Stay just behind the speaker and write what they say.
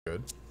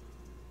Good.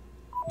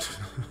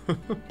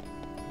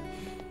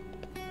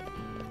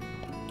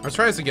 Let's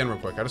try this again real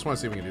quick. I just want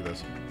to see if we can do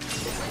this.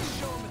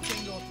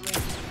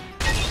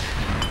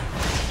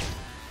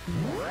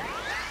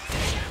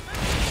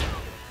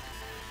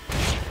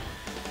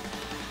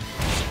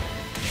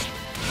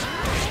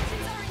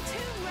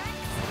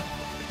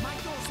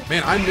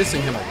 Man, I'm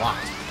missing him a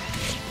lot.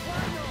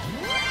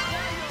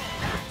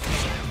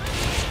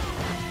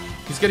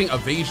 He's getting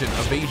evasion,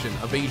 evasion,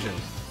 evasion.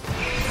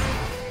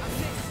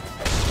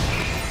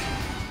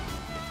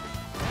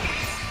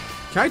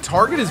 Can I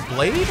target his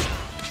blade?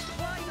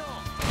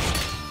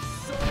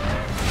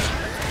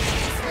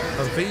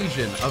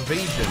 Evasion,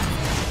 evasion.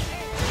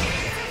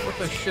 What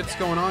the shit's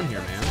going on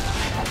here, man?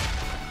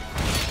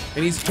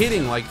 And he's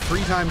hitting like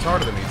 3 times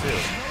harder than me,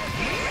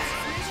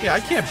 too. Yeah, I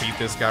can't beat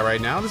this guy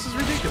right now. This is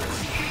ridiculous.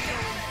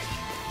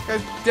 This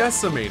guy's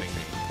decimating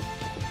me.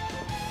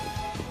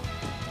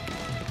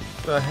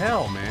 The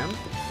hell, man?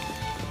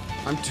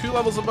 I'm 2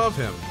 levels above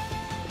him.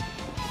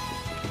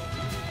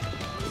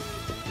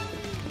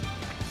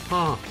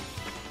 Huh.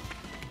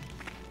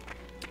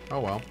 Oh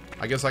well.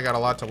 I guess I got a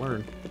lot to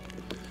learn.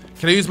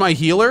 Can I use my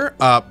healer?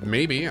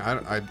 Maybe.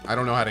 I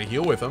don't know how to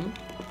heal with him.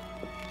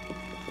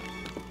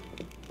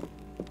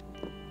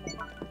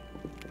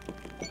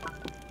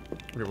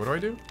 Okay, what do I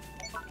do?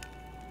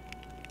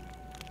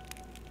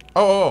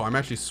 Oh, I'm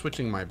actually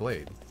switching my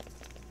blade.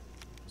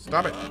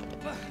 Stop it.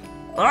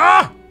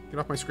 Ah! Get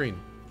off my screen.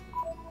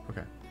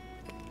 Okay.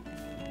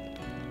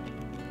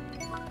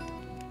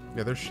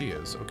 Yeah, there she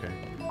is. Okay.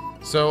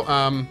 So,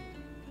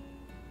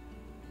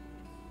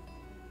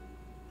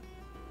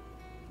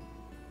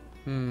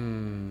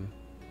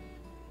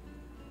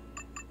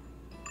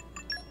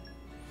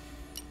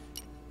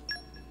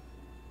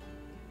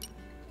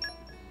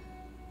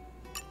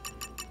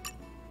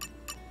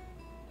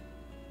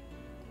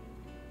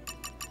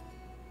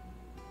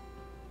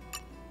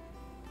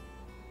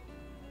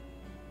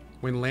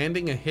 when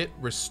landing a hit,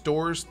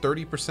 restores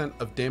 30%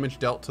 of damage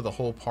dealt to the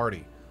whole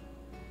party.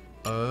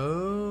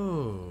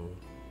 Oh.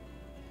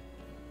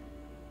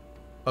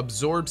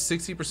 Absorbs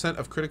 60%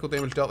 of critical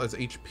damage dealt as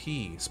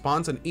HP.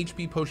 Spawns an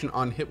HP potion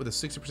on hit with a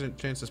 60%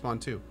 chance to spawn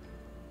too.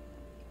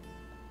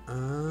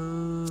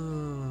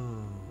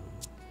 Oh.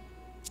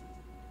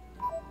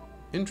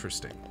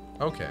 Interesting.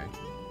 Okay.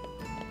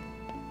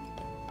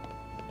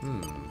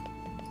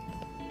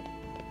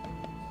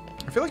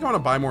 I feel like I want to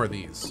buy more of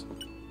these.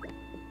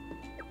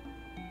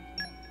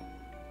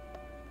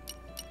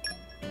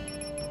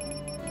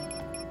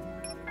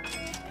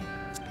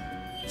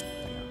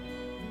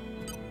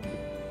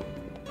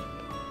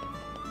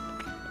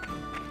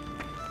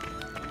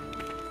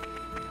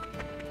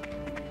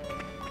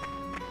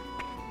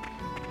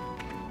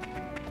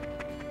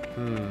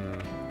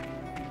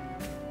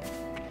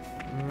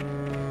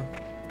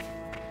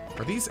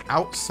 Are these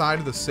outside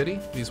of the city?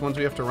 These ones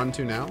we have to run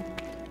to now?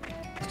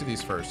 Let's do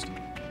these first.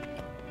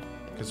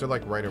 Because they're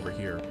like right over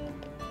here.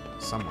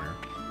 Somewhere.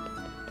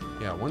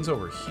 Yeah, one's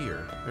over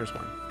here. There's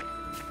one.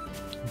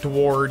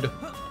 Dward.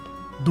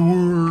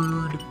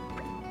 Dward.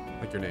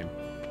 Like your name.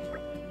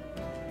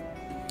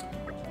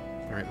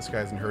 Alright, this guy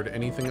hasn't heard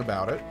anything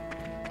about it.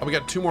 Oh, we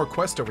got 2 more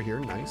quests over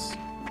here. Nice.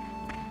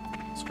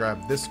 Let's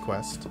grab this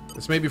quest.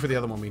 This may be for the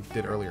other one we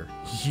did earlier.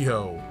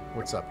 Yo.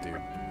 What's up,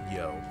 dude?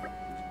 Yo.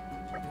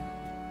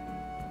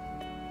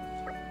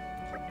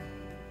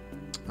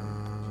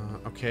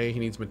 Okay, he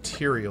needs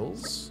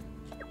materials.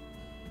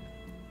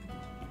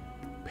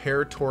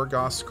 Pear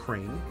Torgos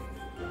Crane.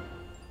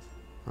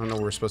 I don't know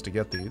where we're supposed to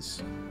get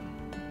these.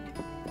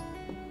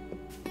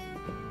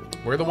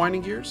 Where are the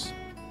winding gears?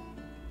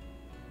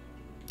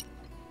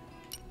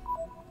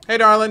 Hey,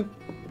 darling.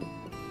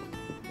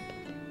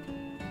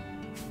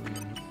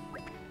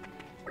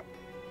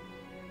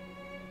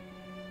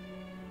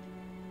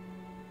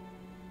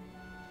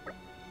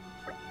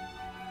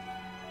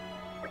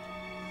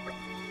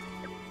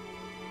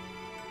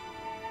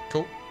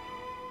 Cool.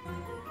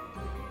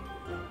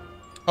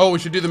 Oh, we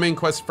should do the main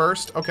quest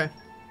first? Okay.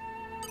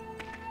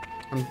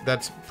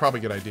 That's probably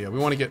a good idea. We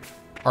want to get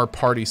our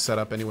party set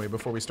up anyway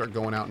before we start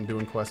going out and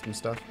doing quests and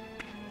stuff.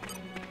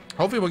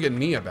 Hopefully we'll get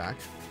Nia back.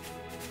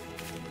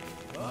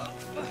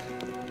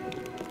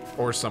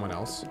 Or someone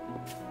else.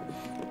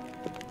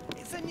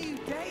 It's a new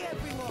day,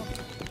 everyone.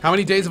 How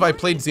many days have I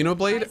played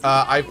Xenoblade?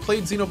 I've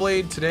played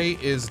Xenoblade. Today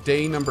is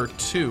day number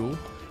 2.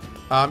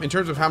 In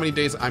terms of how many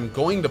days I'm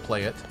going to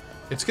play it,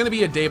 it's going to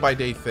be a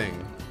day-by-day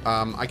thing.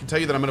 I can tell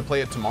you that I'm going to play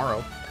it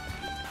tomorrow.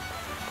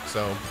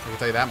 So, I can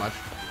tell you that much.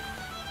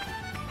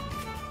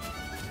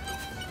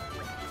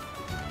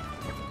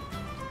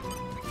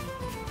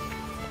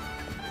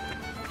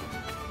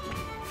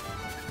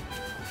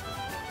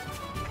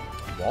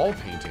 Wall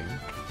painting?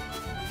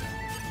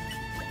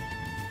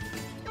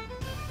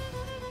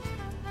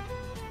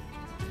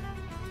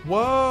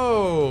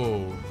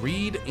 Whoa!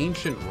 Read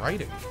ancient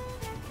writing.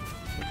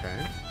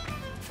 Okay.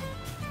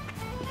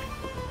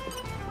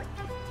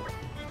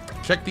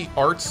 Check the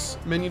arts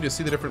menu to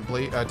see the different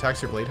blade,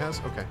 attacks your blade has.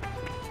 Okay.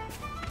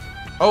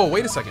 Oh,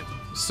 wait a second.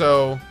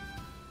 So,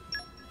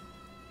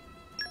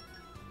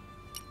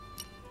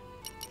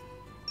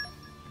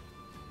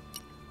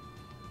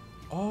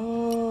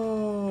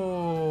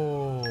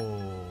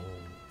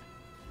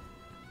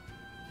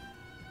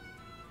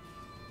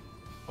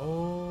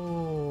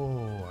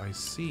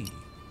 see.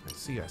 I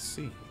see, I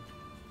see.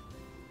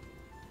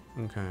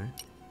 Okay.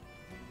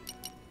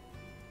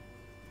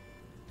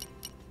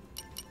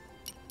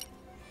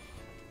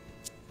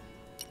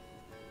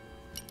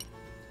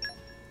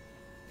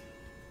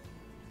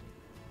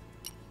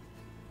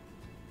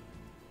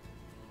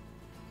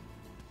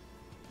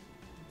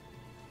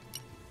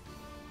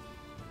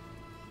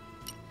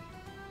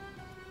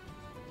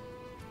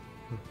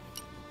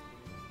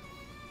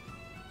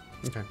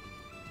 Okay.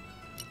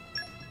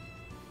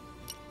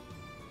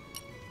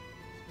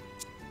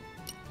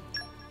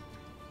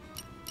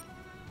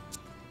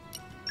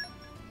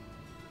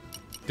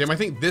 Damn, I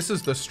think this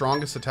is the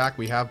strongest attack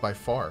we have by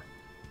far.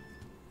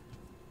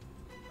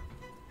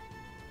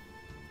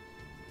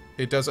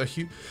 It does a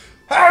huge...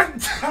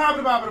 Excuse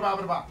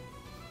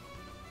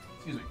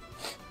me.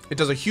 It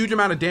does a huge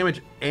amount of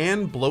damage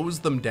and blows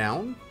them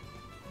down?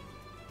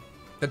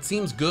 That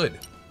seems good.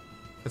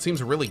 That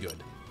seems really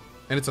good.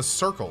 And it's a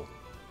circle.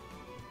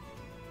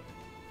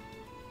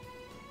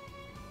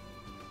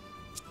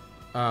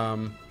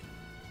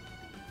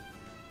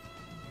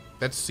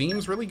 That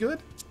seems really good?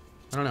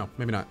 I don't know.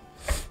 Maybe not.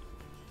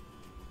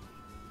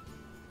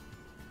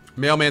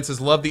 Mailman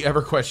says, love the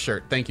EverQuest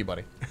shirt. Thank you,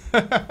 buddy.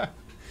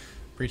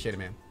 Appreciate it,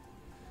 man.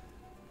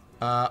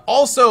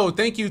 Also,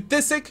 thank you,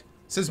 Thisic.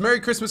 Says,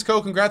 Merry Christmas,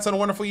 Co. Congrats on a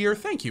wonderful year.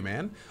 Thank you,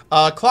 man.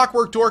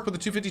 Clockwork Dork with the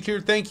 250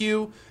 cheer. Thank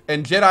you.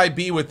 And Jedi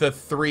B with the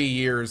 3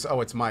 years. Oh,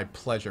 it's my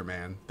pleasure,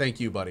 man. Thank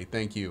you, buddy.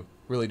 Thank you.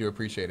 Really do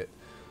appreciate it.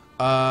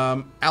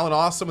 Alan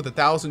Awesome with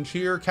 1,000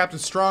 cheer. Captain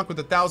Strong with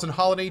 1,000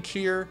 holiday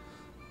cheer.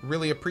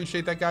 Really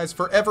appreciate that, guys.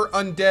 Forever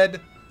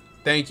Undead.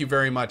 Thank you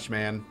very much,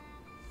 man.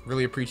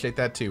 Really appreciate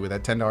that, too, with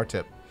that $10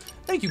 tip.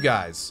 Thank you,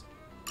 guys.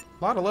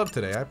 A lot of love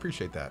today. I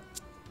appreciate that.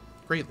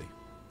 Greatly.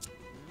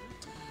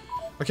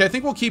 Okay, I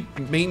think we'll keep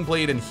Main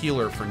Blade and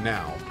Healer for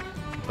now.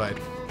 But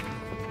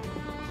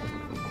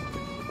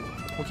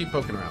we'll keep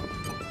poking around.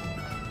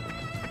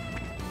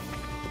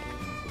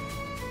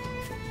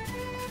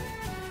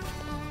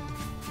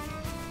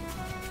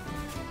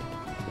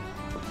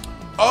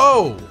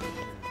 Oh!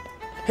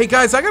 Hey,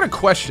 guys, I got a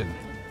question.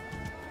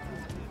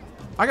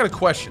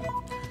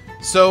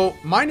 So,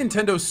 my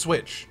Nintendo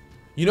Switch,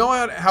 you know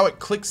how it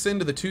clicks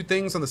into the two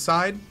things on the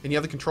side and you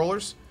have the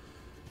controllers?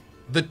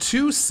 The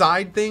two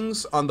side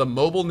things on the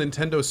mobile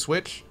Nintendo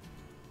Switch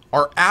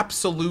are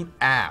absolute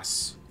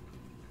ass.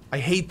 I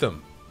hate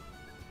them.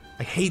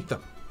 I hate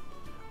them.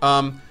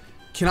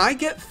 Can I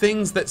get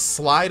things that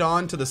slide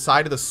on to the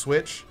side of the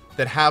Switch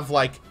that have,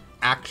 like,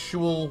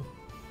 actual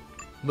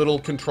little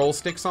control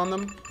sticks on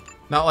them?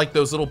 Not like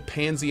those little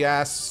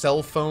pansy-ass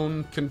cell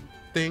phone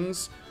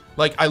things.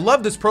 Like, I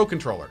love this Pro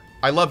Controller.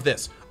 I love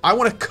this. I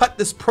want to cut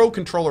this Pro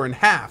Controller in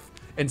half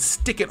and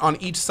stick it on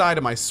each side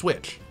of my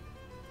Switch.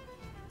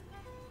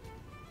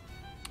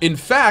 In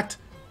fact,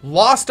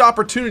 lost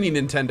opportunity,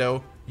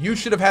 Nintendo. You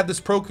should have had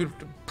this Pro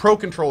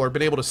Controller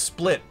been able to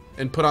split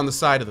and put on the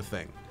side of the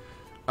thing.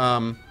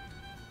 But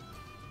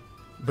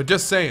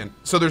just saying.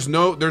 So there's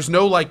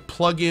no like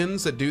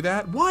plug-ins that do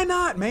that? Why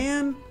not,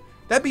 man?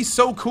 That'd be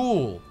so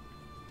cool.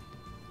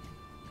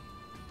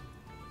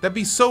 That'd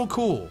be so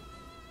cool.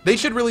 They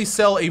should really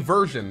sell a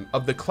version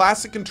of the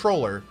classic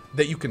controller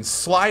that you can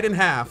slide in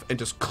half and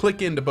just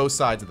click into both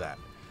sides of that.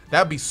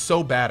 That'd be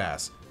so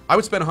badass. I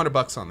would spend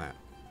 $100 on that.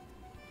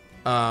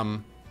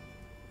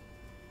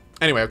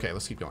 Anyway, okay,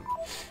 let's keep going.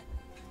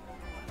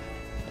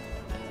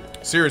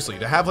 Seriously,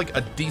 to have like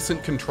a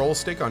decent control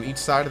stick on each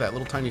side of that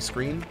little tiny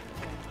screen.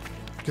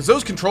 Because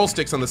those control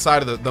sticks on the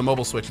side of the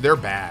mobile Switch, they're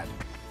bad.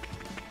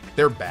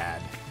 They're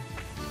bad.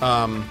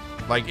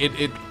 Like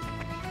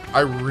I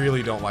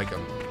really don't like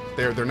them.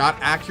 They're not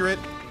accurate.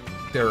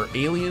 They're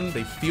alien.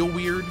 They feel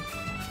weird.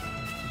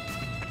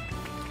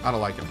 I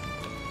don't like them.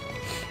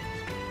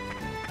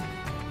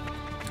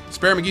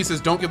 Sparrow McGee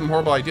says, don't give them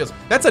horrible ideas.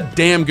 That's a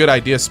damn good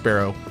idea,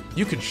 Sparrow.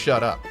 You can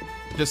shut up.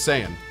 Just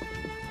saying.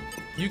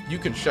 You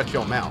can shut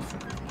your mouth.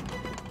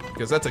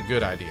 Because that's a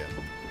good idea.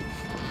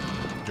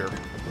 Jerk.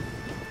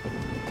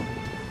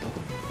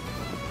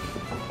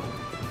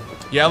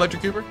 Yeah,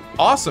 Electric Cooper?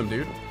 Awesome,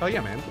 dude. Oh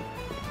yeah, man.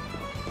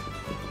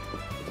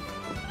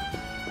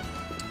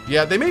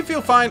 Yeah, they may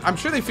feel fine. I'm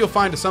sure they feel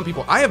fine to some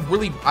people. I have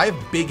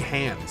big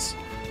hands.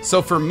 So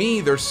for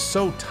me, they're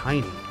so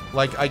tiny.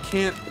 Like, I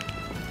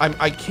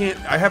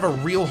have a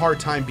real hard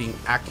time being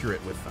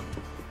accurate with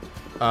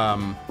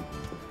them.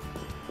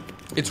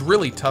 It's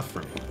really tough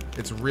for me.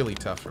 It's really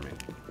tough for me.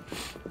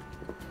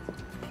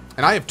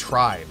 And I have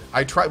tried.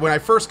 When I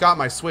first got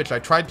my Switch, I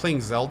tried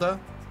playing Zelda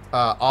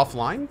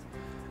offline.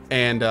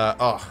 And,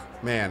 oh,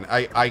 man,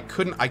 I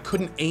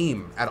couldn't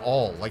aim at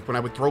all. Like, when I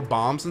would throw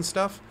bombs and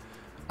stuff,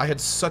 I had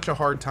such a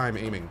hard time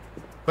aiming.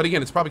 But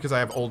again, it's probably because I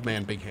have old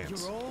man big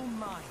hands.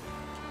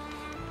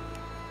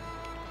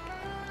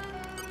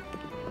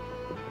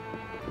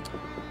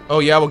 Oh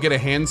yeah, we'll get a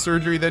hand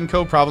surgery then,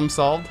 Co. Problem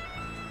solved.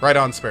 Right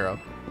on, Sparrow.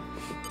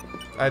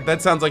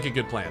 That sounds like a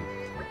good plan.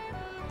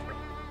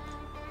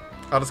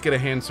 I'll just get a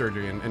hand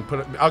surgery and put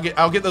it.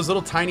 I'll get those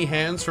little tiny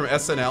hands from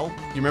SNL.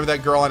 You remember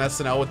that girl on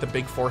SNL with the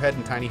big forehead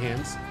and tiny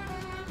hands?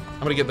 I'm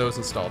gonna get those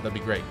installed. That'd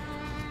be great.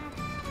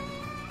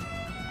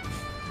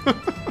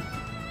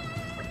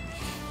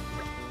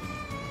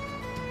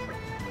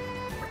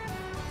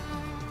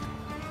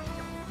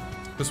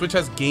 The Switch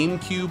has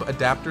GameCube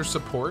adapter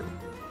support.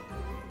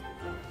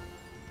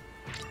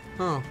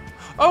 Oh.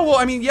 Oh, well,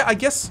 I mean, yeah, I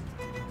guess.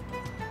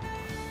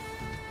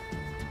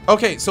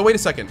 Okay, so wait a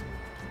second.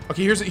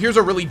 Okay, here's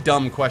a really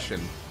dumb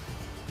question.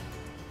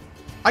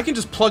 I can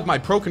just plug my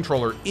Pro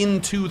Controller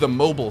into the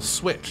mobile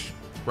Switch,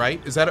 right?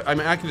 Is that, I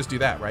mean, I can just do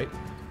that, right?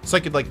 So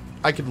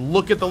I could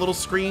look at the little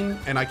screen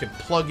and I could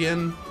plug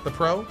in the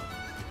Pro,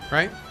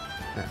 right?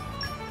 Yeah.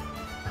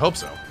 I hope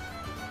so.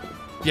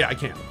 Yeah, I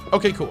can.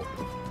 Okay, cool.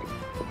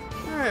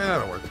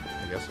 That'll work,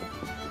 I guess.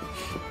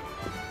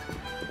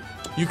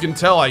 You can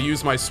tell I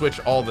use my Switch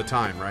all the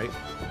time, right?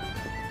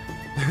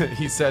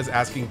 He says,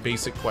 asking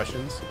basic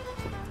questions.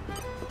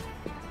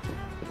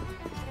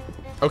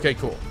 Okay,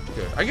 cool.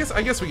 Good. I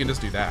guess we can just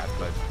do that,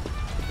 but...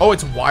 Oh,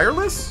 it's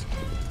wireless?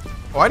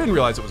 Oh, I didn't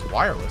realize it was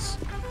wireless.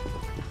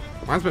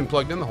 Mine's been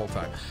plugged in the whole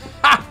time.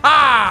 Ha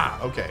ha!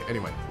 Okay,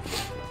 anyway.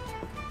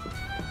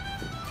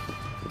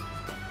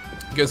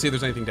 You gotta see if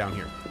there's anything down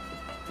here.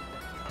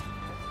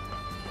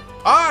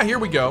 Ah, here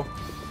we go.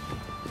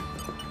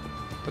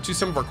 Let's use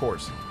some of our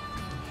cores.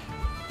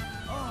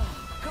 Oh,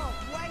 can't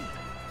wait.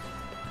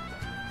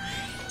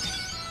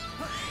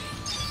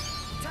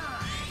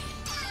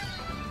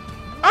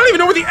 I don't even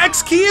know where the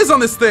X key is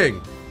on this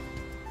thing.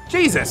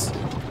 Jesus.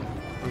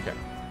 Okay.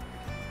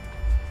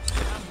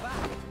 I'm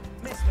back.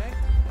 Missed me.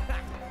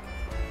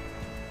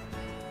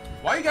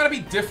 Why you gotta be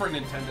different,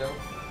 Nintendo?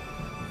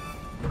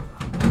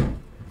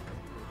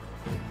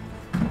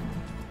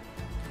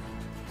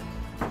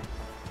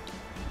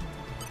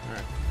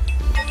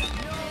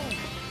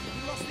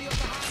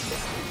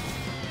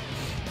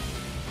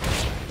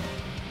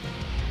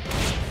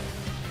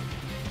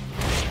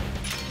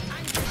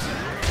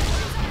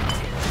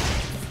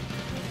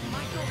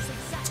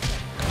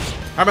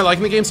 How am I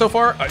liking the game so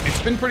far?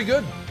 It's been pretty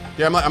good.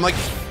 Yeah, I'm like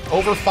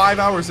over 5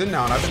 hours in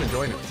now, and I've been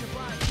enjoying it.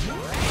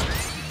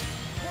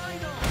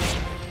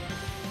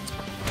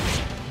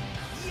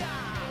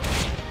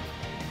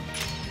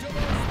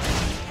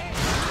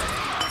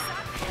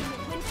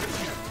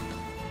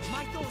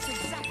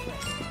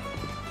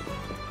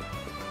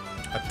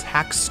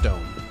 Attack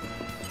stone.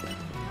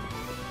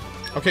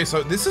 Okay,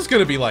 so this is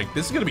gonna be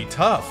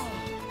tough.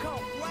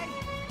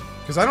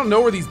 Because I don't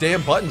know where these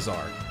damn buttons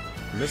are.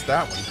 Missed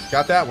that one.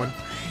 Got that one.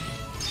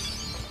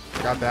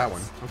 Got that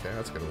one. Okay,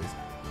 that's good at least.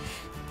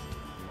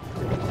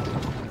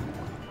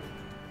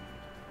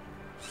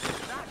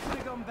 That could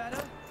have gone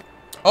better.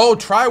 Oh,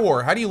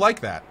 Tri-War. How do you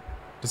like that?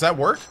 Does that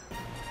work?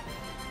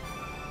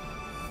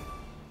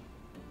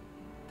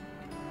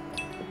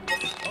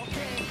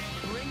 Okay,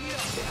 bring it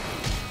up.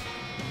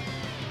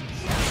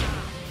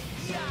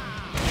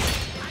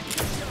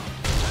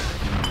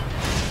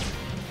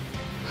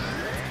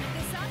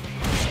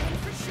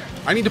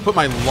 I need to put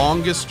my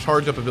longest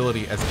charge up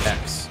ability as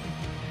X.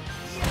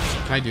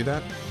 Can I do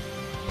that?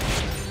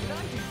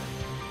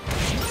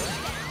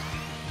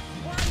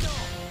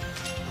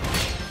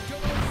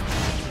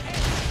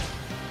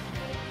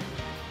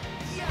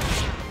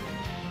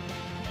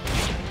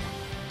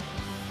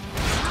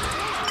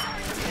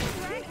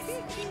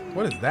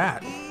 What is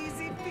that?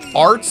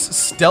 Arts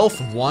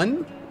Stealth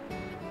 1?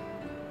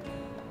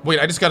 Wait,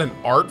 I just got an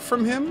art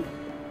from him?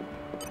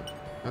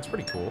 That's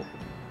pretty cool.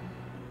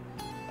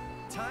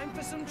 Time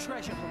for some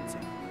treasure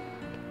hunting.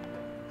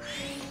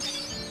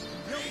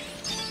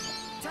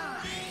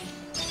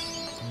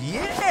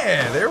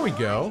 Yeah, there we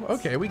go.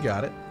 Okay, we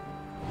got it.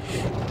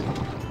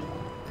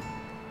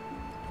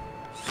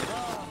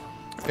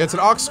 It's an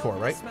aux core,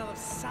 right? Smell of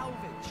salvage.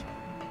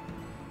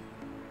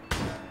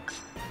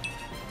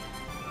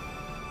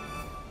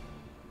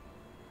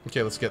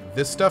 Okay, let's get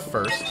this stuff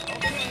first. And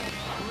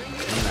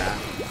that.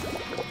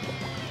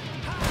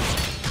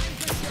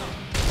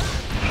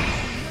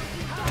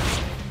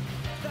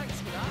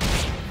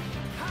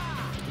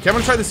 Okay, I'm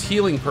gonna try this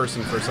healing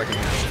person for a second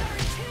here.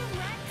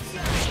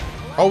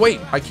 Oh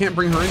wait, I can't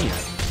bring her in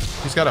yet.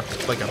 She's got a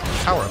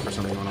power up or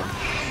something going on.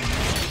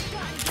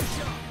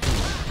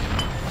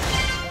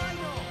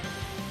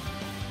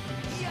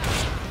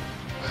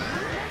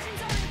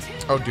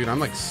 Oh dude, I'm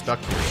like stuck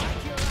here.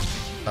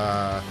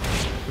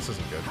 This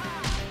isn't good.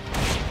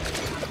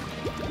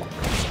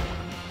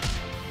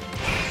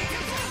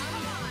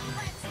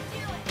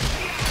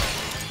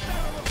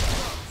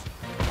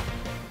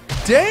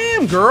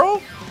 Damn,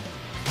 girl!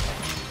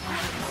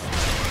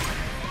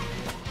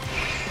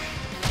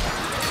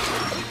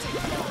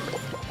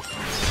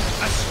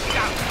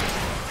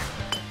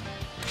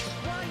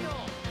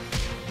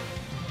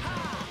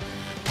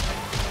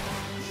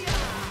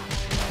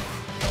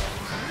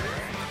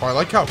 Oh, I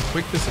like how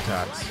quick this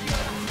attacks.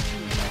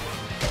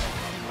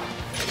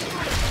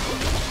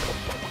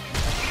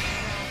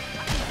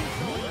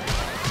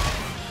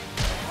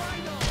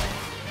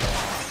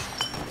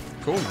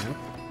 Cool, man.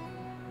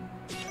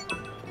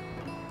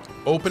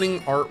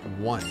 Opening Art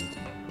 1. I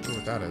don't know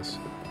what that is.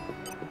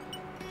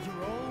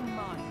 You're all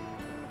mine.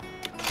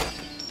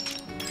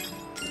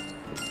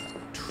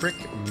 Trick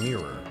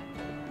Mirror.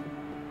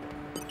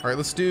 All right,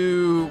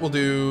 we'll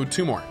do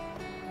 2 more.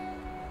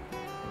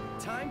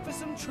 Time for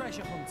some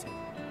treasure hunting.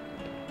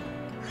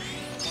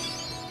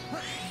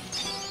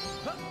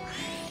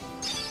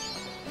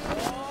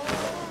 All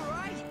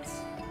right.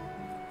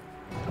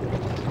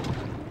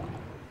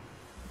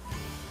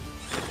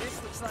 This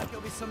looks like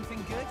it'll be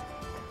something good.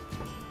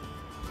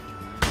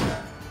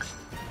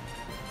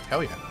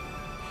 Hell yeah.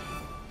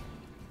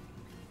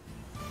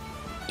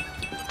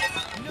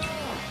 No!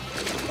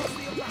 What's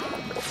the upper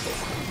hand?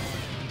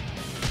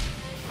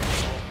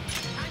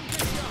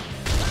 Anchor shot!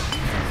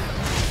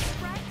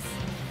 Rex,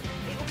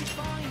 it'll be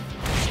fine. You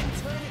can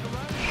turn it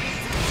around.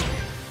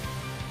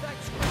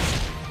 Thanks.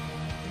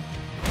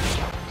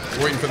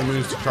 We're waiting for the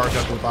moves to charge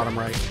up in the bottom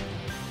right.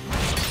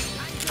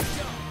 Anchor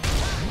shot!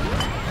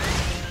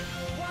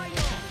 Why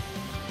not?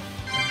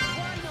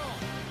 Why not?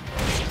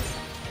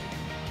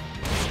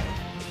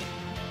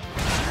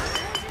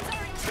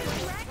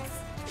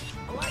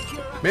 I like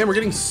your Man, we're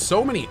getting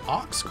so many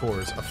ox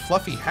cores. A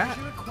fluffy hat.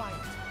 treasure acquired.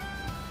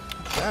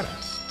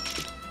 Badass.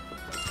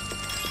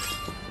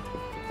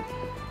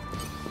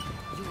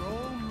 You're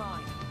all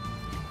mine.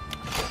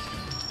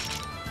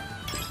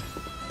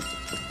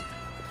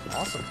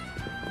 Awesome.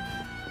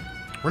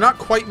 We're not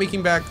quite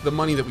making back the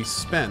money that we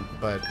spent,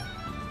 but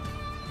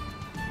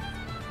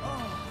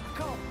Oh, I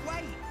can't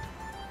wait.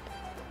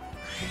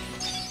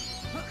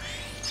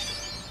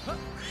 All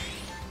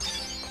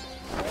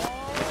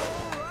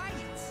right.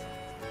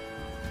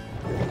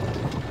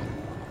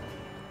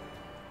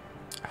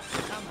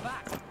 I'm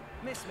back.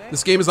 Miss me.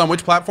 this game is on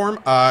which platform?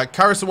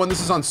 Kyrus the one,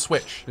 this is on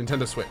Switch.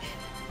 Nintendo Switch.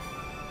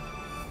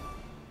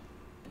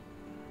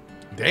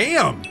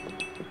 Damn!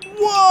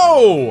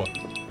 Whoa!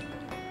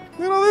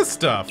 Look at all this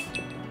stuff.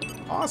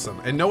 Awesome.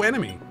 And no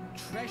enemy.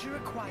 Treasure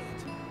acquired.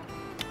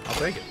 I'll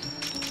take it.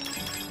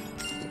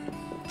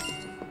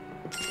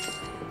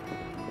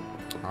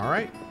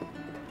 Alright.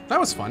 That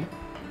was fun.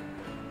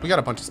 We got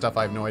a bunch of stuff.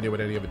 I have no idea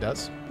what any of it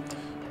does.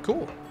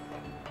 Cool.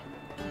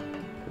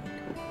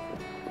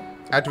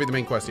 Activate the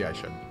main quest. Yeah, I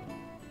should.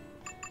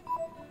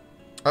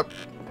 Oh,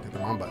 hit the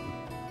wrong button.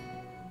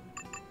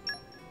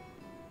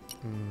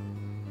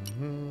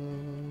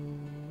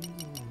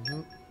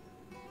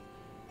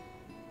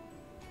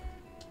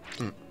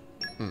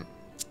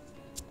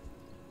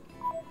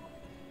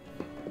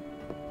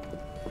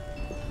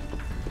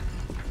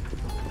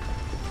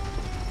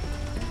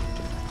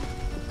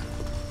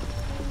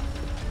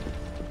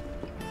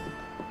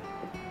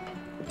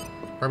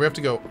 Alright, we have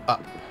to go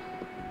up.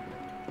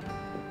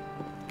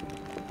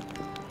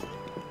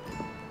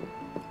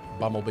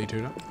 Bumblebee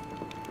tuna.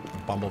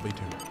 Bumblebee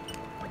tuna.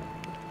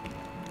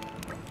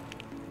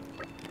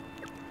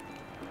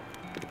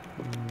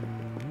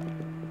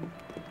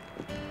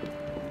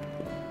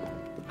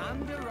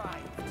 And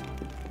arrived.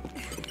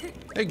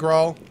 Hey,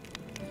 Grawl.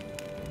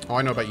 Oh,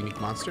 I know about unique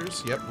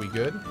monsters. Yep, we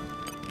good.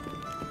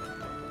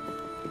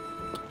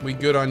 We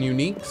good on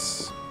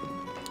uniques.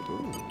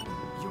 Ooh.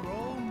 You're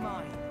all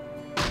mine.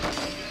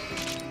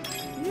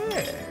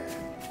 Yeah.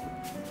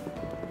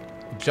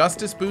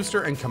 Justice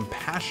booster and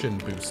compassion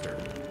booster.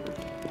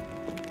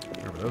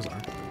 Whatever those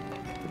are.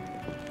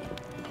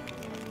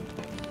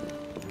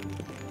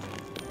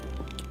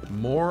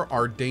 More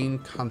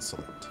Ardain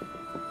Consulate.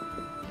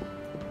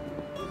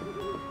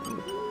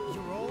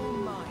 You're all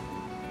mine.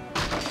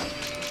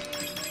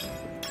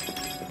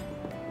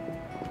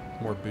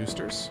 More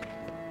boosters.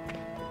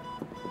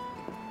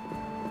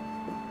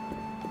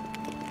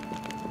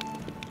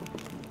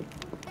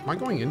 Am I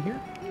going in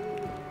here?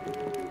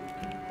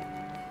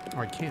 Oh,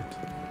 I can't.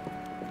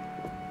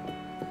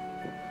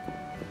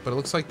 But it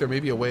looks like there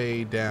may be a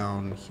way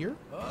down here.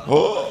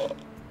 Oh!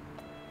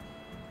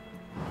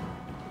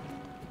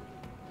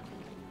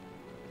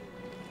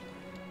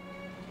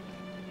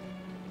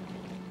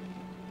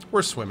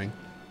 We're swimming.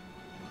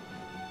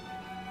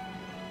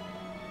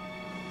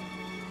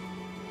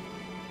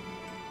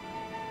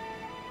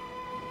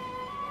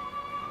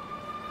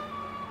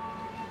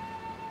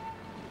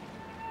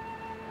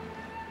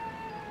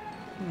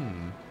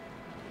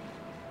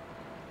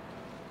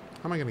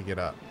 How am I going to get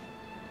up?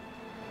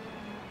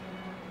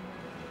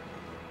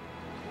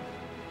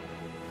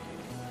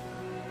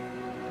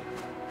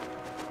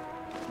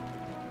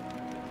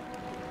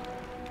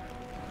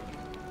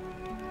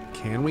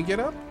 Can we get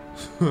up?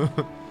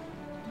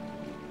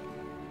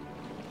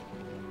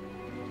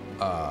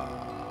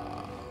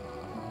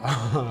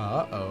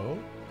 Uh-oh.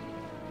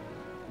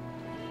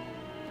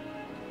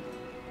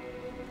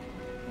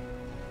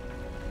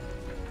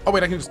 Oh,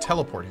 wait, I can just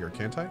teleport here,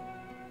 can't I?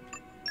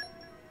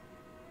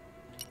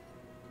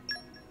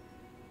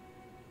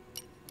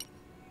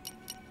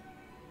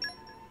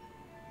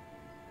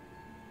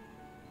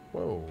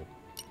 Whoa.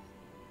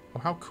 Oh,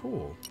 how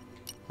cool.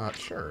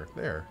 Sure,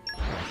 there.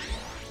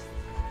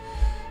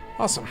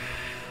 Awesome.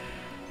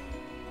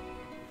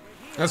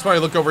 That's why I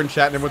look over in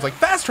chat and everyone's like,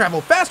 fast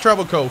travel,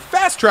 Co,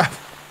 fast travel.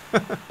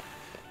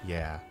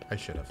 Yeah, I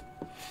should have.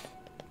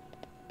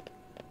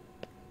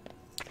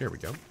 Here we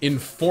go.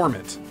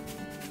 Informant.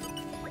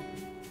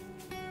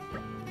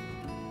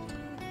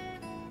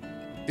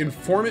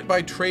 Informant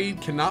by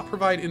trade cannot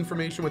provide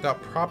information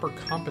without proper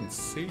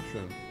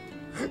compensation.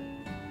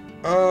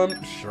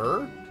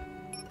 Sure.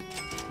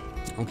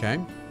 Okay.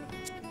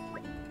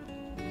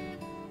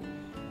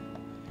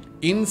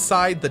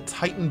 Inside the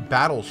Titan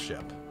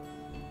battleship.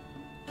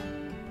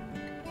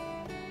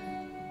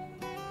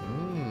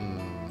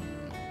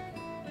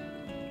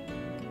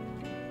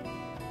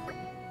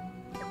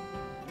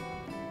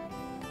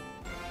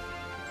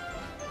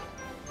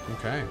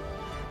 Okay.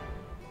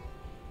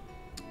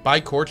 Buy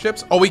core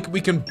chips? Oh, we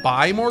can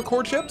buy more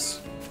core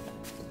chips?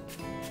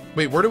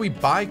 Wait, where do we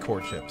buy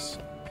core chips?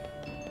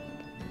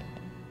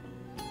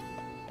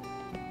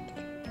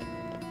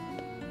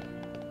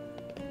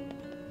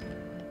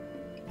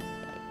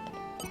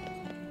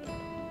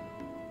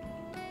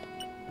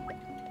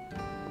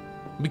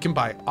 We can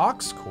buy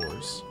ox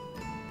cores.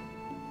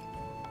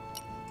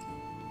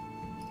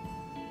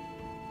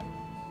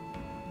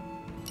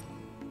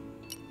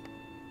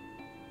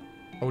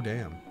 Oh,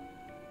 damn.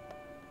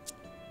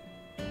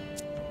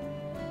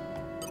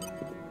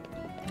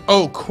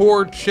 Oh,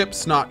 core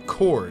chips, not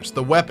cores.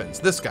 The weapons.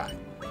 This guy.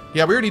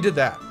 Yeah, we already did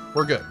that.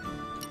 We're good.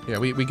 Yeah,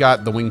 we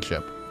got the wing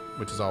chip,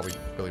 which is all we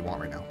really want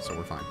right now, so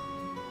we're fine.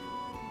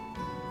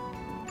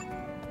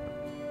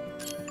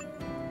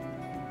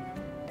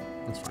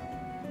 That's fine.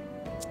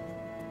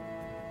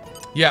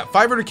 Yeah,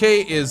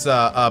 500k is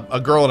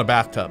a girl in a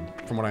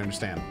bathtub, from what I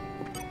understand.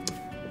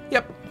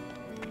 Yep.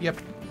 Yep.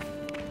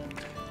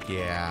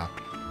 Yeah.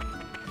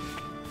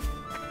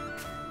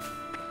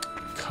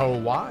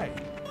 Kawaii.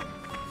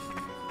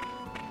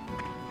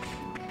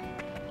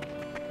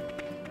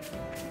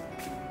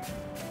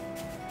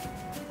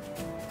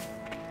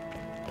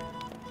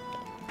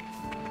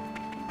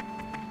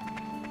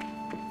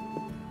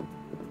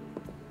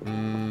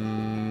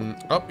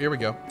 Oh, here we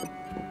go.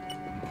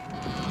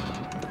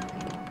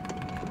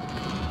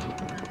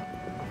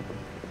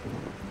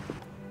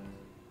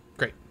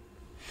 Great.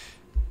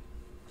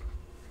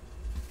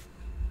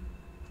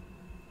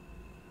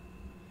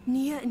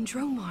 Nia and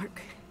Dromark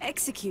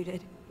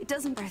executed. It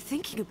doesn't bear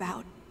thinking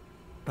about.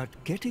 But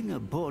getting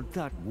aboard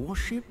that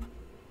warship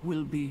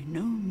will be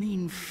no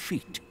mean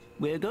feat.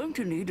 We're going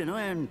to need an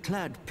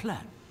ironclad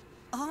plan.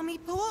 Army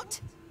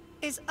port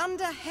is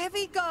under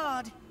heavy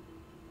guard.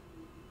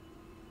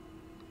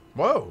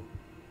 Whoa.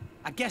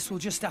 I guess we'll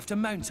just have to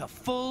mount a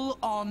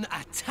full-on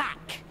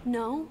attack.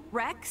 No,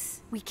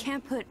 Rex, we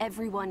can't put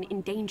everyone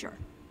in danger.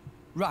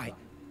 Right.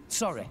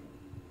 Sorry.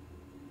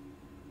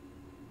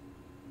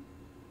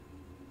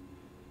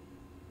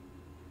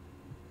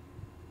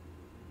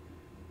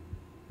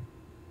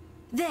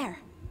 There.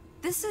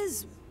 This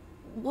is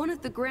one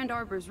of the Grand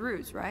Arbor's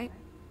routes, right?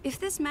 If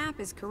this map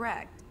is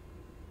correct,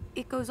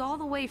 it goes all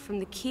the way from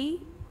the quay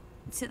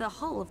to the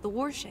hull of the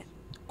warship.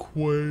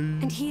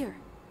 And here,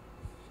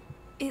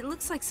 it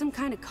looks like some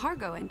kind of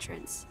cargo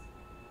entrance.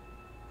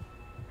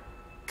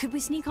 Could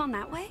we sneak on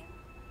that way?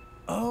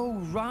 Oh,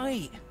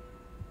 right.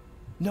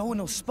 No one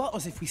will spot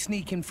us if we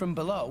sneak in from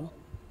below.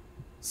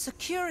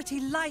 Security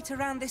light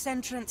around this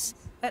entrance.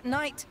 At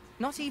night,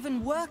 not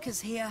even workers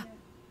here.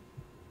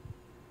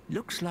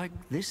 Looks like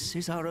this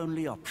is our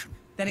only option.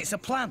 Then it's a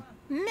plan.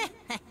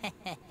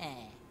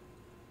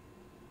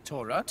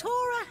 Tora?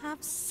 Tora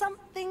have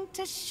something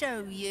to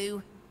show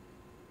you.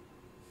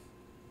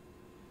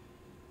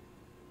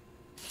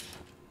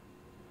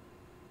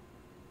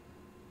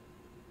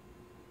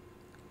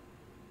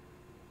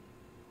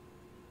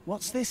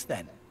 What's this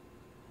then?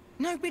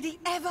 Nobody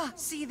ever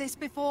see this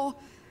before.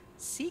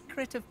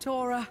 Secret of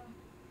Tora.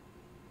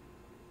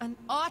 An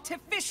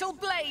artificial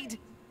blade.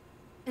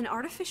 An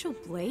artificial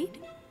blade?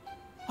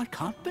 I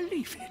can't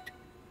believe it.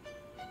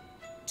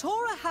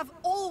 Tora have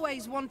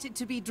always wanted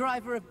to be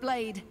driver of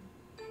blade.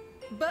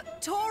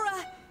 But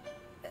Tora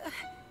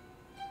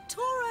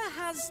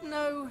has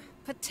no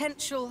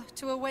potential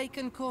to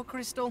awaken core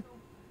crystal.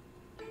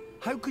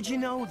 How could you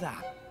know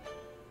that?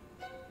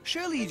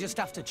 Surely you just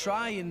have to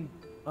try and...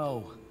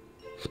 Oh.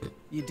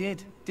 You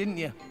did, didn't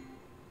you?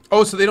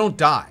 Oh, so they don't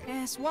die.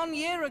 Yes, 1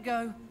 year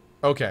ago.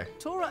 Okay.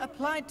 Tora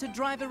applied to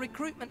drive a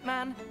recruitment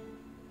man.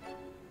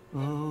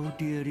 Oh,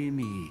 dearie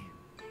me.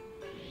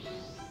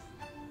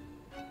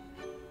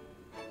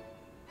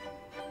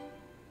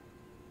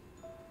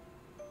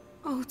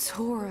 Oh,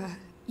 Tora,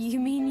 you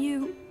mean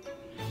you...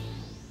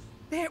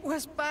 It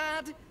was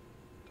bad.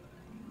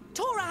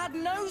 Tora had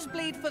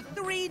nosebleed for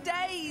 3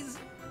 days.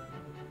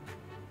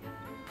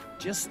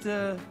 Just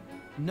a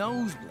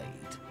nosebleed?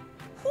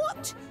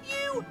 What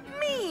you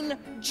mean,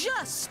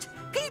 just?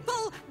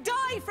 People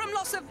die from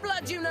loss of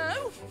blood, you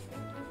know.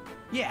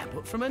 Yeah,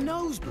 but from a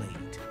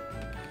nosebleed.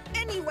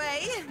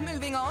 Anyway,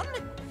 moving on.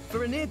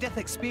 For a near-death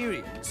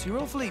experience, you're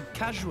awfully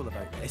casual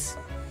about this.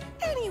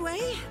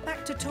 Anyway,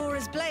 back to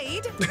Tora's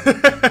blade.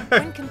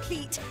 When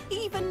complete,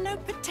 even no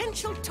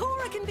potential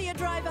Tora can be a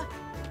driver.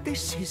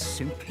 This is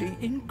simply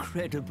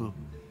incredible.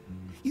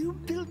 You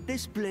built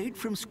this blade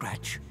from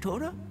scratch,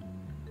 Tora?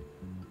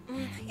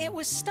 It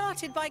was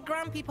started by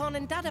Grampypon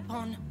and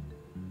Dadapon.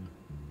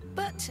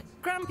 But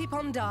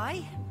Grampypon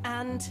die,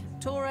 and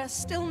Tora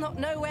still not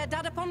know where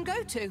Dadapon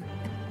go to.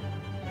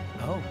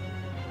 Oh.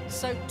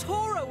 So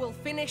Tora will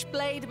finish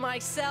Blade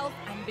myself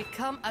and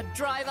become a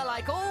driver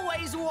like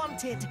always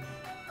wanted.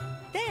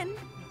 Then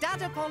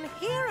Dad upon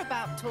hear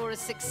about Tora's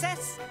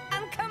success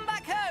and come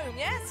back home,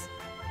 yes?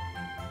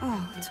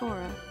 Oh,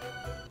 Tora.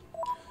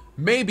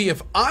 Maybe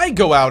if I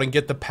go out and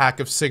get the pack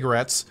of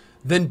cigarettes,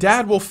 then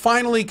Dad will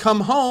finally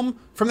come home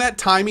from that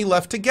time he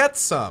left to get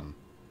some.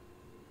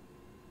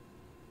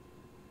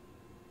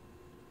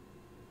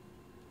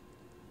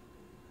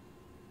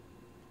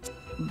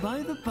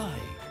 By the by,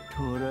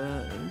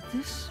 Tora,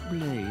 this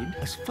blade,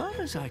 as far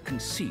as I can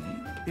see,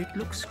 it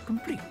looks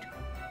complete.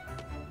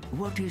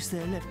 What is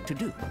there left to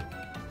do?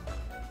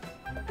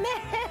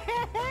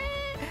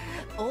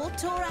 All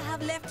Tora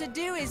have left to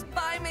do is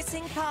buy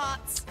missing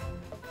parts.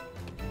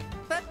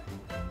 But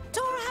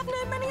Tora have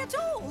no money at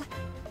all.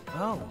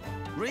 Oh,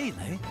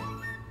 really?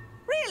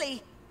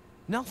 Really?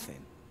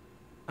 Nothing?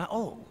 At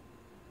all?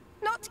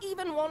 Not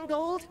even 1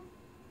 gold?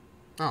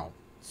 Oh.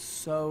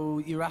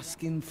 So you're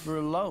asking for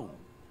a loan?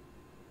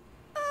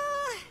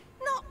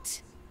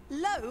 Not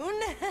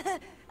loan.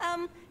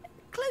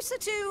 Closer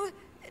to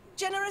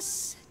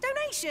generous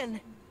donation.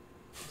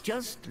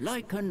 Just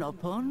like an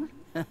Opon?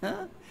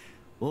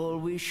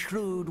 Always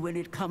shrewd when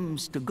it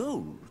comes to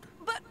gold.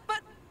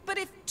 But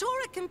if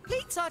Tora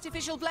completes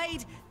Artificial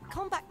Blade,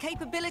 combat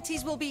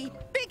capabilities will be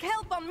big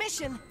help on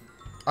mission.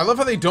 I love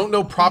how they don't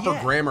know proper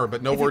Yeah, grammar,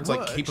 but know if it words like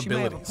works, you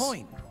may have a capabilities.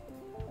 point.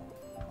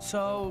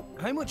 So,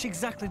 how much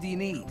exactly do you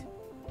need?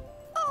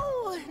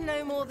 Oh,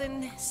 no more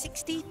than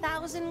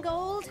 60,000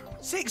 gold.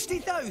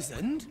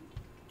 60,000? Do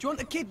you want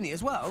a kidney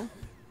as well?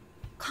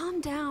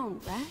 Calm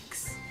down,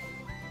 Rex.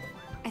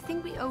 I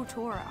think we owe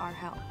Tora our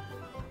help.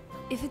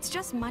 If it's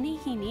just money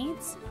he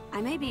needs,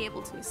 I may be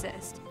able to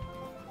assist.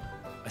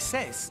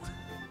 Assist?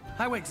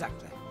 How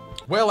exactly?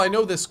 Well, I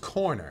know this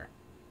corner.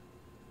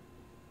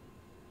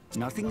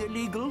 Nothing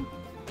illegal?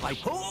 I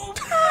hope.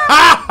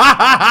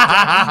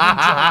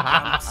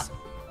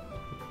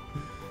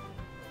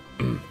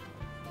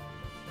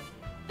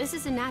 This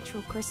is a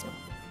natural crystal.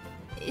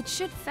 It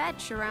should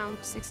fetch around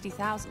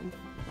 60,000.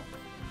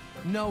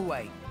 No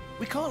way.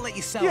 We can't let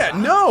you sell Yeah, that.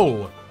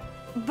 no!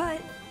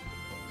 But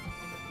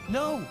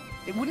No,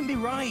 it wouldn't be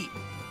right.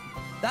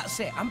 That's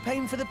it. I'm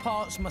paying for the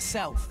parts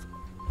myself.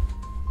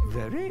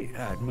 Very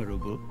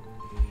admirable.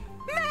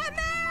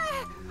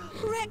 Mama!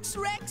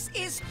 Rex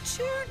is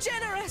too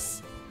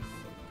generous.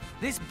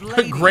 This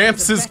blade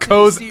Gramps is better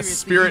Co's than seriously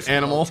spirit useful,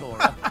 animal.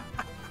 Tora.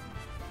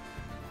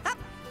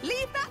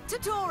 Leave that to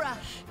Tora.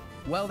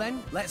 Well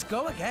then, let's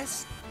go, I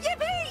guess.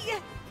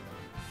 Yippee!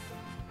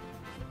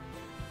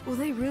 will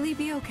they really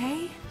be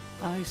okay?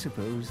 I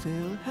suppose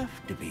they'll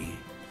have to be.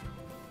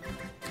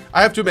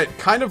 I have to admit,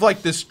 kind of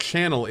like this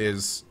channel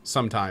is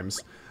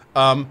sometimes.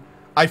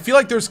 I feel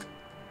like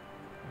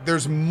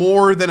there's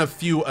more than a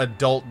few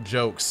adult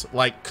jokes,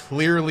 like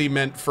clearly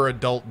meant for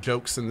adult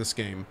jokes in this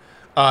game,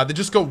 that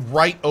just go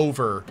right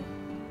over,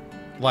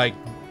 like,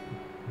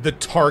 the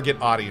target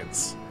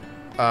audience.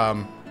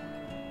 That's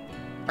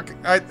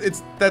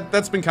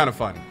been kind of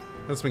fun.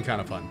 That's been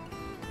kind of fun.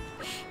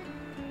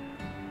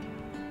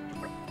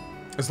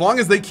 As long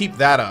as they keep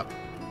that up.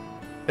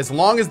 As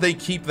long as they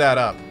keep that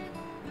up.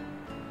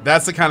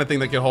 That's the kind of thing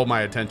that can hold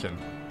my attention.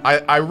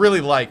 I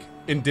really like,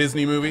 in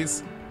Disney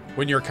movies,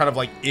 when you're kind of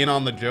like in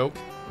on the joke.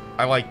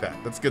 I like that.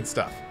 That's good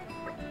stuff.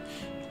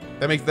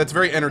 That's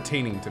very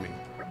entertaining to me.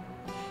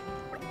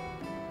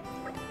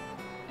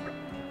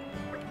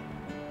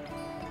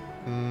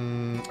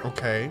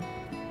 Okay.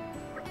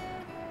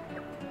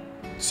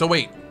 So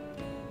wait.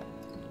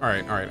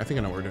 Alright, I think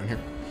I know what we're doing here.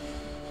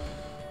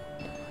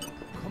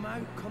 Come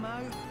out, come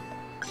out.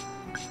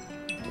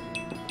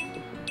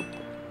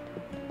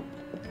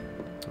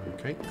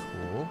 Okay,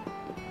 cool.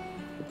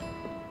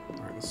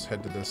 Alright, let's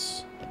head to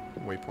this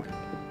waypoint.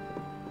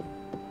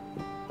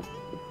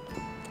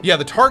 Yeah,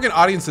 the target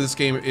audience of this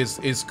game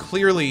is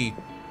clearly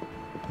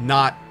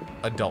not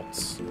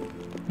adults.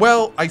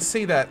 Well, I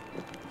say that,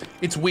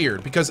 it's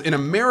weird, because in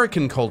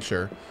American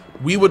culture,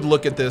 we would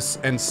look at this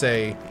and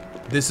say,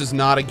 this is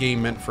not a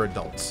game meant for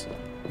adults.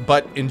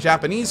 But in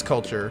Japanese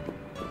culture,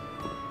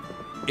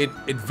 it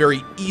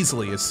very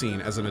easily is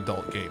seen as an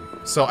adult game.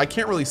 So I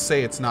can't really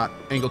say it's not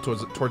angled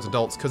towards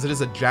adults, because it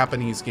is a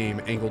Japanese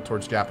game angled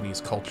towards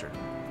Japanese culture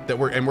that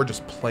we're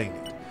just playing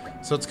it.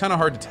 So it's kind of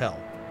hard to tell.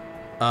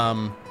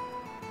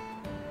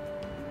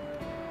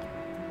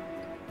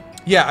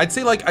 Yeah, I'd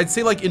say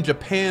like in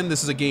Japan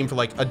this is a game for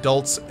like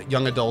adults,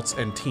 young adults,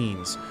 and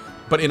teens.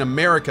 But in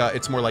America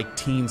it's more like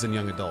teens and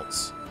young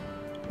adults.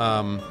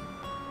 But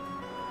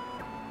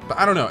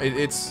I don't know.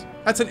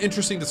 That's an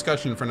interesting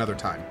discussion for another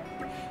time.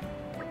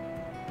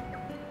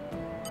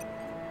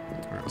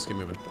 All right, let's get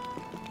moving.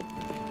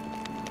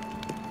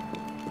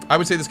 I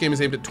would say this game is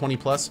aimed at 20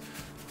 plus.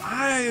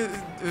 I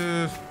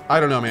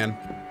don't know, man.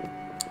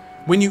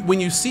 When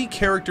you see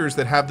characters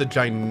that have the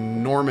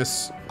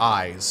ginormous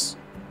eyes,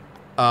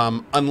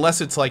 unless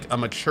it's like a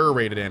mature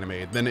rated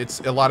anime, then it's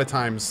a lot of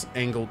times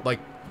angled like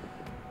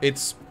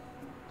it's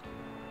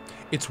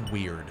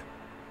weird.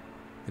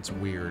 It's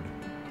weird.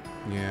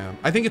 Yeah,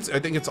 I think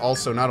it's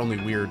also not only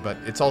weird, but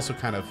it's also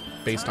kind of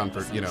based on,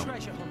 you know,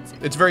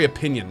 it's very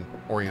opinion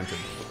oriented.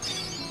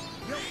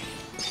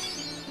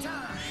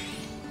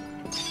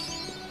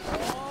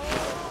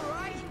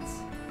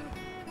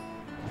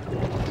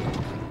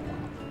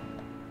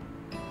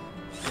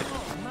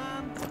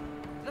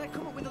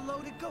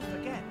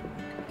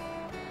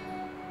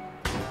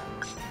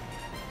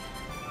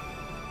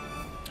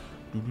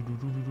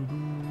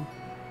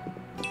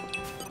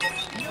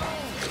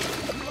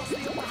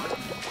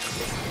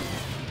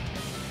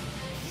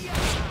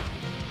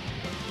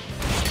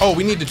 Oh,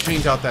 we need to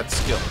change out that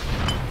skill.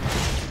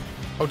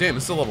 Oh, damn,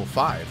 it's still level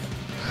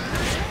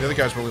 5. The other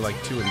guys were only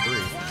like 2 and 3.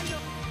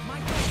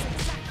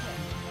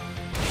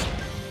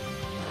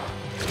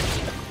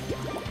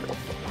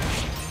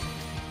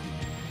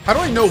 How do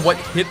I know what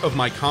hit of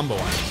my combo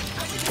I'm?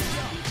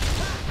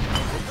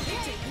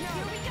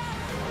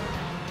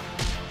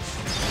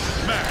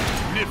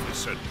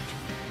 Magnificent.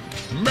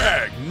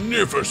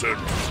 Magnificent.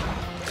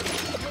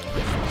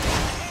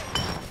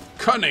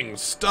 Cunning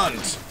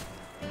stunt.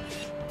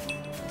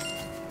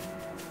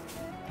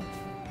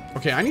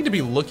 Okay, I need to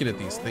be looking at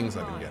these things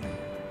I've been getting.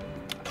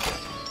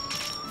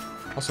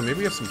 Also, maybe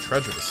we have some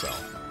treasure to sell.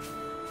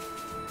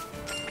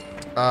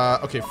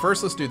 Okay,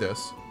 first let's do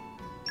this.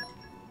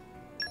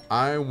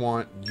 I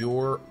want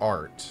your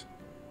art.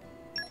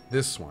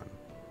 This one.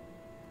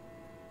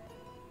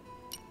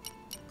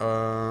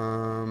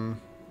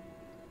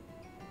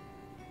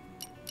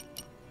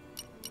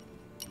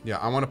 Yeah,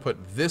 I want to put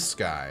this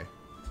guy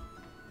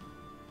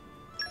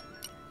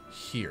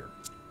here.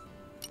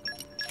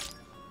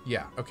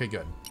 Yeah, okay,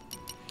 good.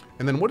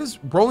 And then what is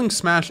Rolling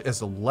Smash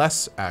as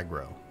less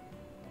aggro?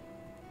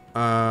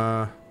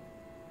 But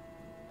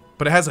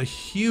it has a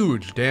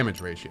huge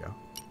damage ratio.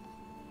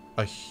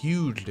 A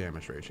huge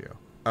damage ratio.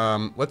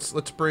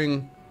 Let's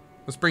bring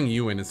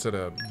you in instead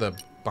of the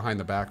behind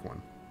the back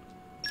one.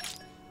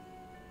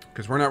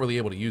 Because we're not really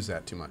able to use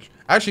that too much.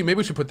 Actually, maybe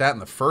we should put that in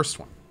the first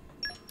one.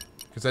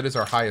 Because that is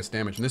our highest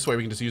damage. And this way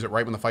we can just use it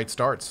right when the fight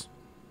starts.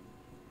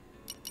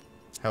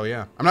 Hell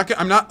yeah. I'm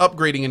not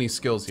upgrading any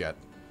skills yet.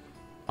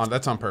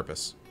 That's on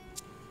purpose.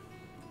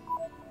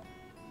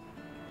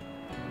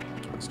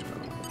 Let's do that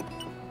one.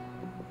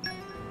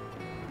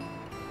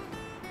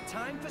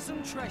 Time for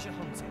some treasure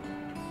hunting.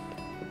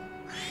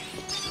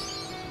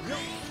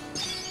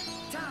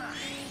 Time.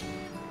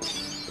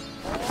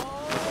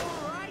 All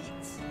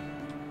right.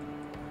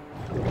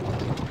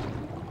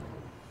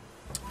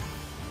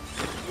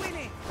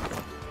 Winning.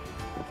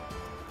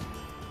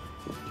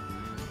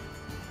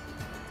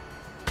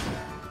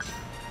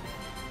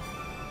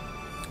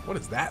 What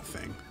is that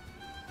thing?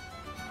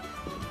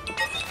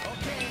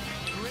 Okay,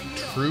 bring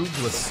it on. True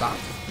Glissac.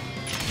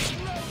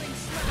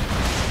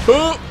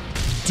 Oh,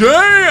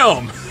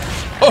 damn!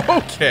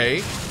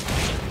 Okay.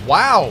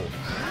 Wow.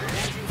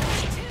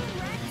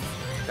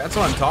 That's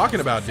what I'm talking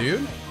about,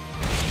 dude.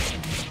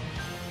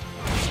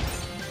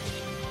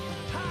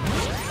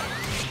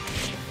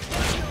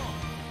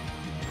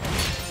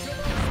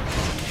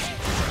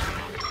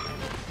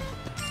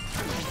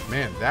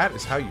 Man, that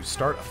is how you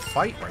start a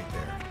fight right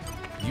there.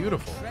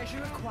 Beautiful.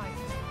 Treasure acquired.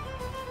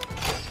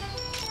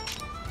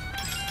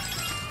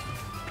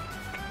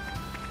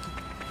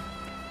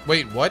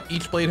 Wait, what?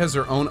 Each blade has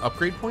their own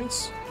upgrade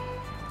points?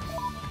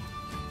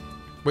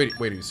 Wait,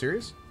 are you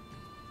serious?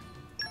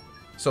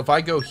 So if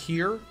I go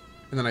here,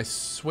 and then I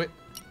switch...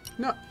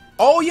 No.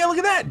 Oh, yeah, look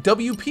at that!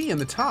 WP in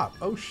the top.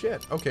 Oh,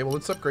 shit. Okay, well,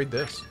 let's upgrade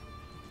this.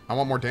 I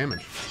want more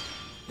damage.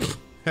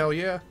 Hell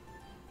yeah.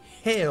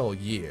 Hell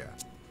yeah.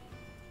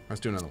 Let's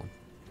do another one.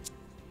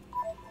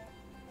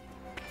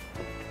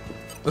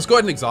 Let's go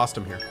ahead and exhaust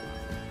him here. Then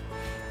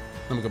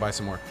we'll go buy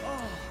some more. Oh,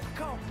 I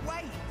can't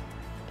wait.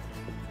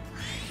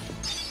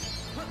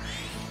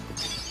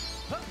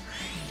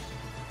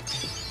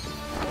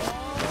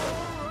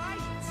 All right.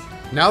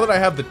 Now that I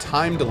have the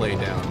time delay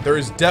down, there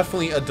is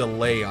definitely a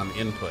delay on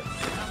input.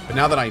 But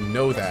now that I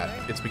know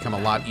that, it's become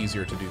a lot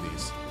easier to do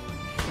these.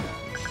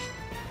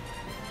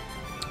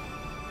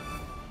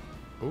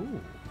 Ooh.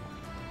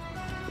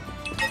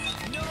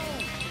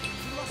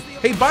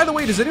 Hey, by the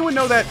way, does anyone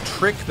know that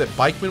trick that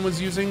Bikeman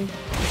was using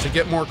to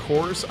get more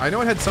cores? I know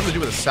it had something to do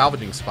with a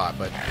salvaging spot,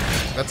 but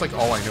that's like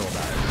all I know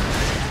about it.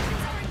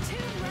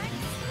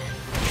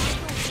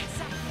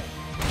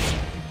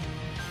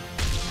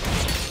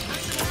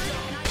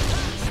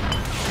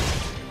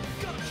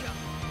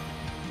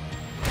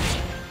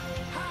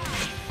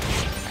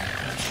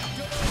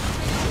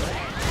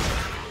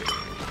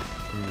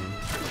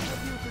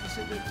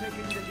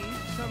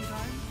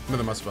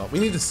 Another must belt. We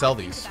need to sell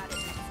these.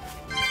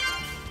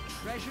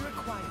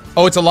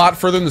 Oh, it's a lot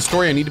further in the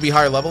story. I need to be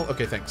higher level?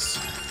 Okay, thanks.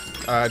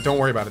 Don't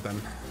worry about it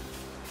then.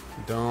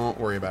 Don't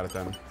worry about it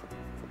then.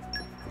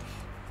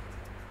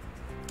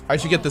 I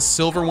should get the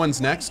silver ones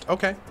next?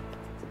 Okay.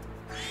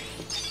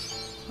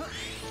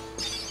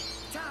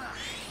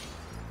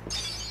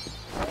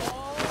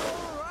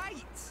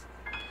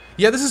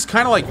 Yeah, this is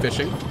kind of like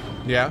fishing.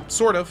 Yeah,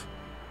 sort of.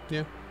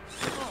 Yeah.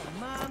 Oh,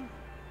 man.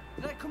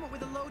 Did I come up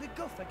with a load of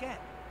guff again?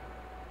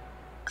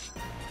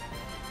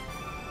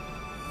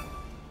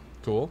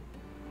 Cool.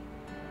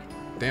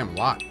 Damn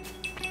lot.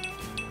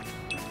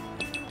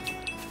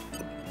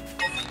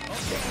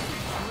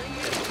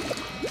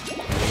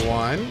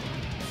 One,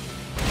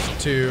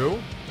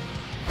 two,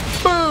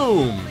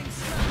 boom!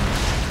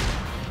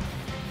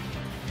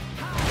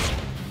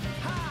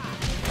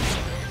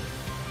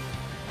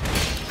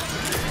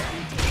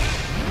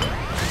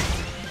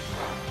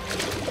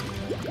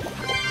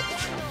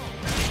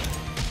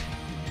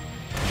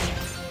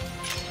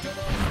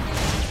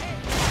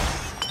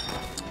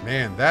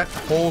 Man, that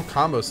whole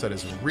combo set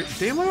is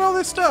damn, look at all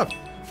this stuff.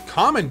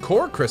 Common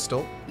core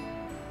crystal.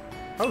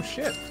 Oh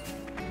shit.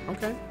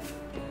 Okay.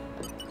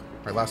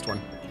 Alright, last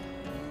one.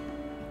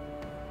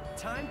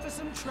 Time for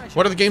some treasure.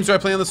 What other games do I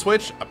play on the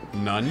Switch?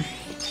 None.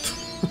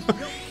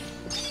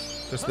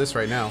 Just this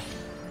right now.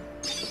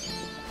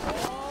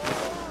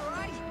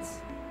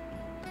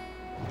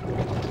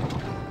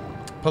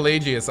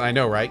 Pelagius, I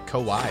know, right?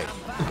 Kawaii.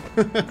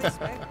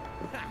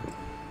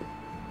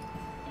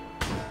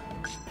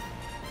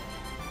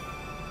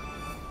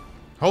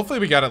 Hopefully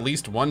we got at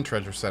least one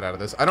treasure set out of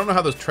this. I don't know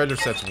how those treasure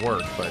sets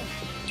work, but...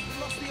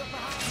 Let's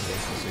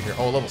see here.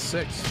 Oh, level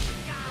 6.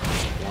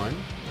 1,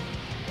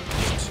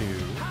 2,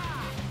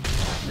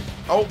 3.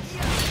 Oh,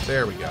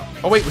 there we go.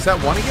 Oh, wait, was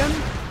that 1 again?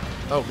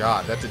 Oh,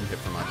 God, that didn't hit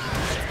for much.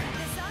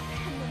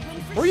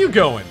 Where are you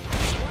going?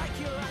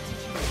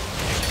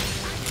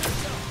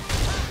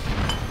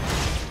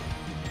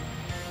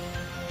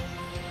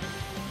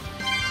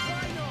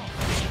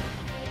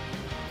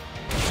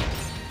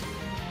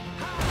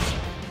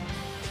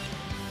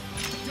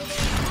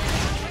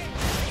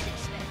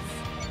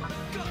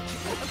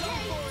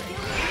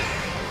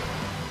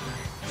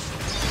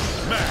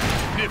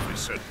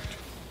 Magnificent.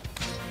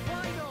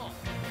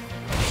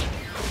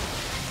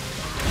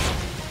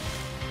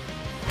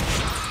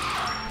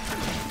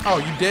 Oh,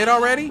 you did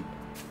already?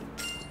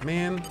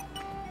 Man,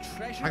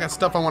 I got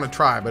stuff I want to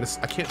try, but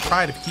I can't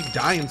try it if you keep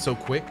dying so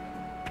quick.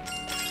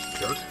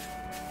 Jerk.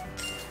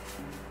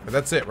 But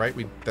that's it, right?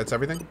 That's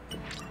everything?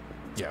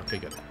 Yeah, okay,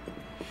 good.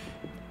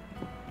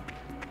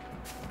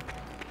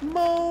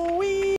 Moe.